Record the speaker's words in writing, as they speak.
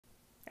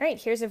All right,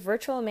 here's a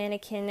virtual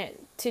mannequin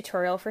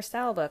tutorial for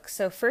Stylebook.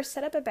 So first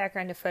set up a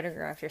background to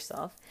photograph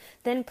yourself,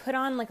 then put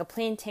on like a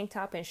plain tank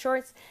top and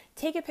shorts,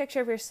 take a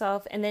picture of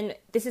yourself, and then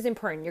this is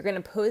important, you're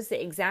gonna pose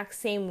the exact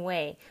same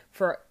way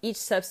for each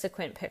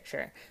subsequent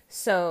picture.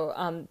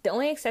 So the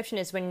only exception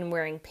is when you're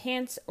wearing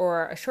pants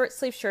or a short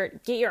sleeve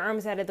shirt. Get your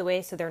arms out of the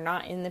way so they're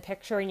not in the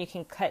picture and you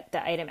can cut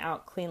the item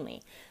out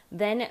cleanly.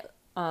 Then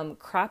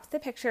crop the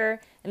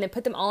picture and then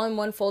put them all in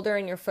one folder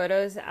in your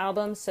photos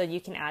album so you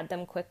can add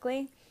them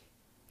quickly.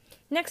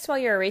 Next, while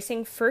you're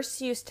erasing,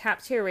 first use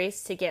tap to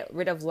erase to get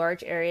rid of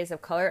large areas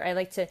of color. I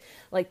like to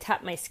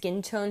tap my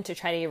skin tone to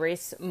try to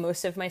erase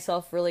most of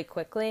myself really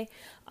quickly.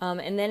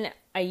 And then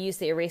I use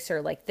the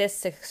eraser like this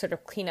to sort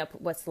of clean up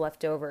what's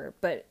left over.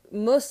 But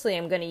mostly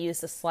I'm going to use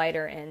the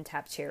slider and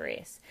tap to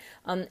erase.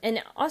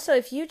 And also,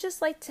 if you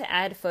just like to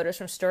add photos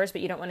from stores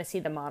but you don't want to see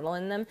the model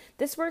in them,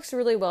 this works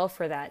really well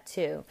for that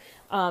too.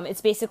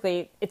 It's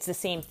the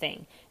same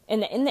thing.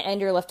 And in the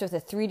end, you're left with a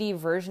 3D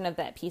version of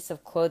that piece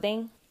of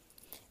clothing.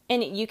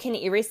 And you can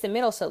erase the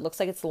middle so it looks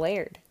like it's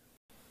layered.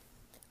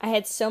 I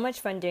had so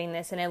much fun doing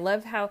this, and I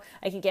love how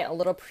I can get a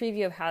little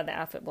preview of how the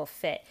outfit will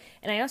fit.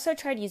 And I also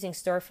tried using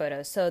store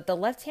photos. So the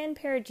left-hand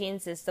pair of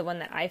jeans is the one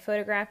that I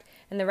photographed,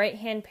 and the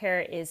right-hand pair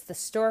is the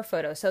store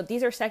photo. So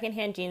these are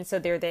secondhand jeans, so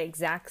they're the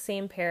exact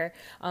same pair.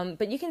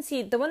 But you can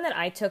see the one that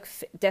I took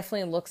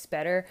definitely looks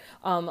better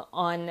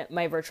on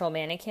my virtual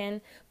mannequin.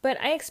 But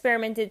I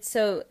experimented,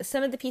 so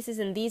some of the pieces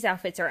in these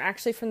outfits are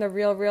actually from the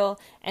real,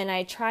 and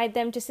I tried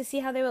them just to see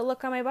how they would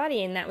look on my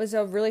body, and that was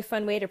a really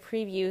fun way to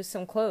preview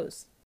some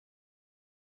clothes.